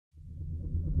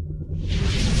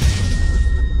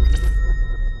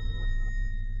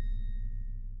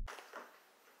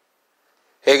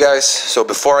Hey guys, so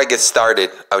before I get started,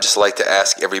 I would just like to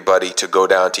ask everybody to go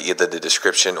down to either the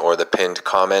description or the pinned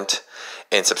comment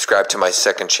and subscribe to my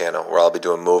second channel where I'll be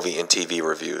doing movie and TV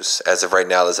reviews. As of right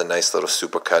now, there's a nice little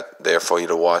supercut there for you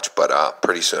to watch, but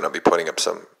pretty soon I'll be putting up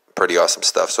some pretty awesome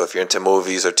stuff. So if you're into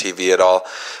movies or TV at all,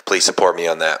 please support me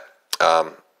on that.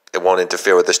 It won't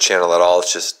interfere with this channel at all.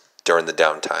 It's just during the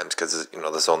down times because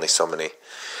there's only so many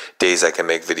days I can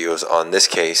make videos on this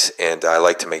case, and I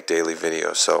like to make daily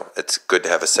videos, so it's good to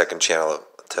have a second channel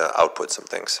to output some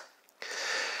things.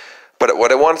 But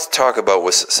what I wanted to talk about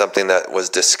was something that was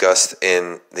discussed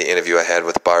in the interview I had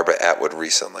with Barbara Atwood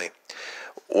recently,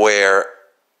 where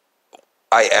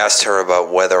I asked her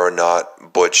about whether or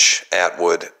not Butch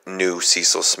Atwood knew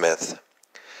Cecil Smith.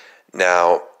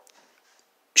 Now,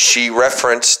 she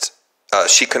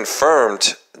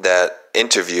confirmed that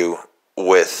interview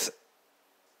with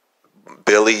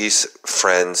Billy's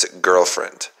friend's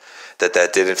girlfriend,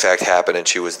 that did in fact happen and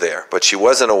she was there. But she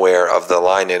wasn't aware of the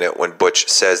line in it when Butch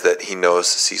says that he knows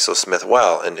Cecil Smith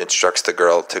well and instructs the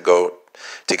girl to go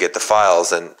to get the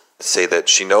files and say that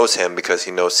she knows him because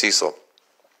he knows Cecil.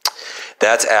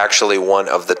 That's actually one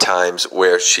of the times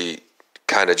where she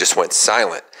kind of just went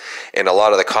silent. And a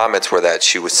lot of the comments were that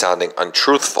she was sounding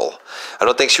untruthful. I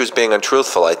don't think she was being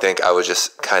untruthful. I think I was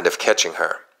just kind of catching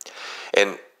her.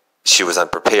 And she was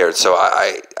unprepared. So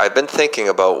I've been thinking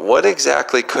about what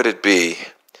exactly could it be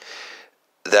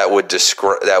that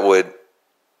would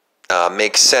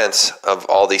make sense of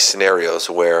all these scenarios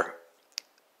where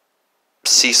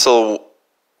Cecil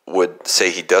would say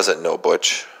he doesn't know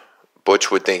Butch. Butch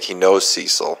would think he knows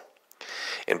Cecil.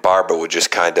 And Barbara would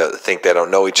just kind of think they don't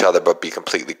know each other but be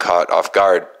completely caught off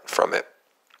guard from it.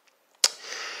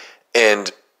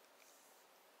 And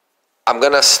I'm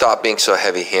going to stop being so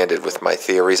heavy-handed with my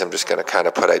theories. I'm just going to kind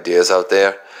of put ideas out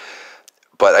there.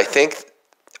 But I think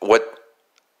what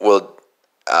will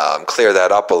clear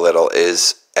that up a little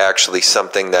is actually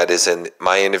something that is in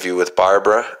my interview with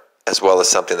Barbara, as well as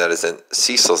something that is in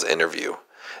Cecil's interview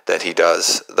that he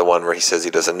does, the one where he says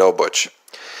he doesn't know Butch.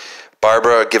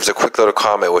 Barbara gives a quick little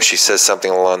comment where she says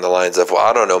something along the lines of, well,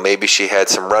 I don't know, maybe she had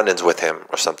some run-ins with him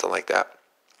or something like that.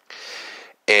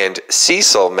 And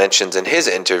Cecil mentions in his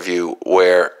interview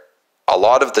where a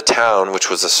lot of the town, which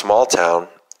was a small town,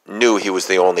 knew he was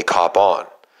the only cop on,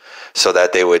 so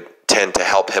that they would tend to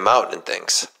help him out and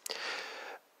things.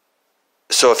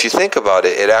 So if you think about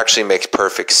it, it actually makes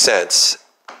perfect sense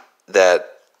that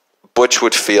Butch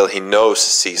would feel he knows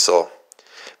Cecil,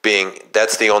 being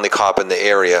that's the only cop in the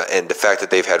area, and the fact that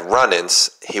they've had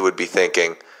run-ins, he would be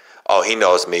thinking, oh, he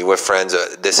knows me, we're friends,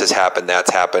 this has happened,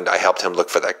 that's happened, I helped him look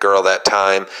for that girl that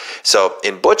time. So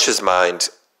in Butch's mind,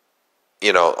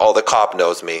 oh, the cop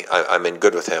knows me, I'm in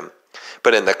good with him.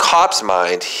 But in the cop's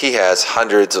mind, he has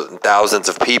hundreds and thousands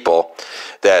of people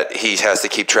that he has to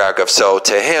keep track of. So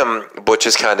to him, Butch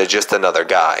is kind of just another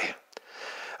guy.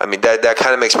 I mean, that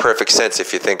kind of makes perfect sense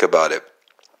if you think about it.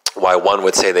 Why one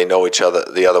would say they know each other,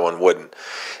 the other one wouldn't.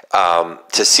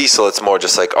 To Cecil, it's more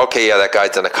just like, okay, yeah, that guy's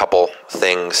done a couple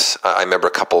things. I remember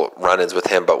a couple run-ins with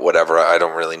him, but whatever, I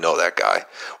don't really know that guy.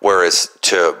 Whereas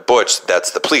to Butch,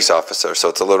 that's the police officer, so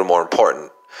it's a little more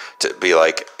important to be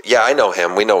like, yeah, I know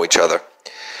him, we know each other.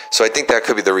 So I think that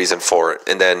could be the reason for it.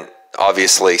 And then,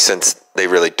 obviously, since they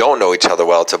really don't know each other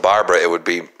well, to Barbara, it would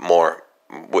be more,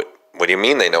 what do you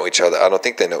mean they know each other? I don't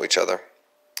think they know each other.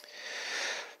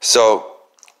 So,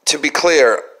 to be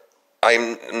clear,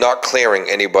 I'm not clearing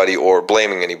anybody or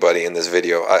blaming anybody in this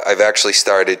video. I've actually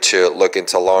started to look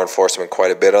into law enforcement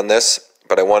quite a bit on this,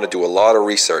 but I want to do a lot of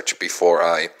research before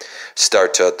I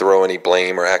start to throw any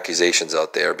blame or accusations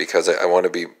out there, because I want to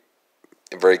be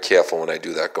very careful when I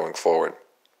do that going forward.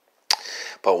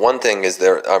 But one thing is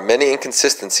there are many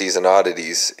inconsistencies and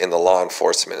oddities in the law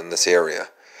enforcement in this area.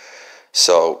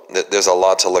 So there's a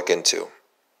lot to look into.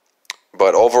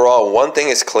 But overall, one thing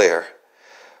is clear.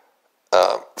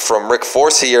 From Rick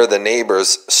Forcier, the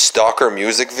neighbor's stalker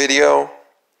music video,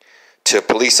 to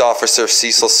police officer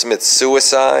Cecil Smith's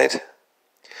suicide,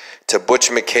 to Butch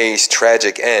McKay's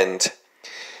tragic end,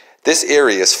 this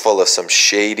area is full of some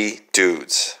shady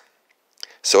dudes.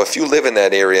 So if you live in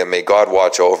that area, may God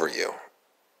watch over you.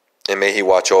 And may he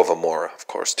watch over Maura, of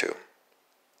course, too.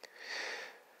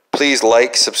 Please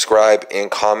like, subscribe,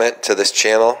 and comment to this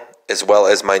channel, as well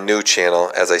as my new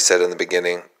channel, as I said in the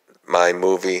beginning, my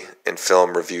movie and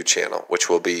film review channel, which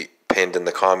will be pinned in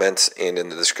the comments and in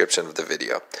the description of the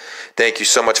video. Thank you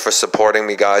so much for supporting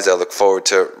me, guys. I look forward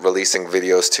to releasing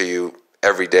videos to you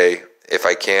every day, if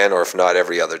I can, or if not,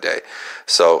 every other day.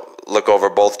 So look over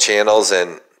both channels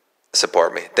and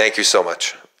support me. Thank you so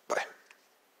much.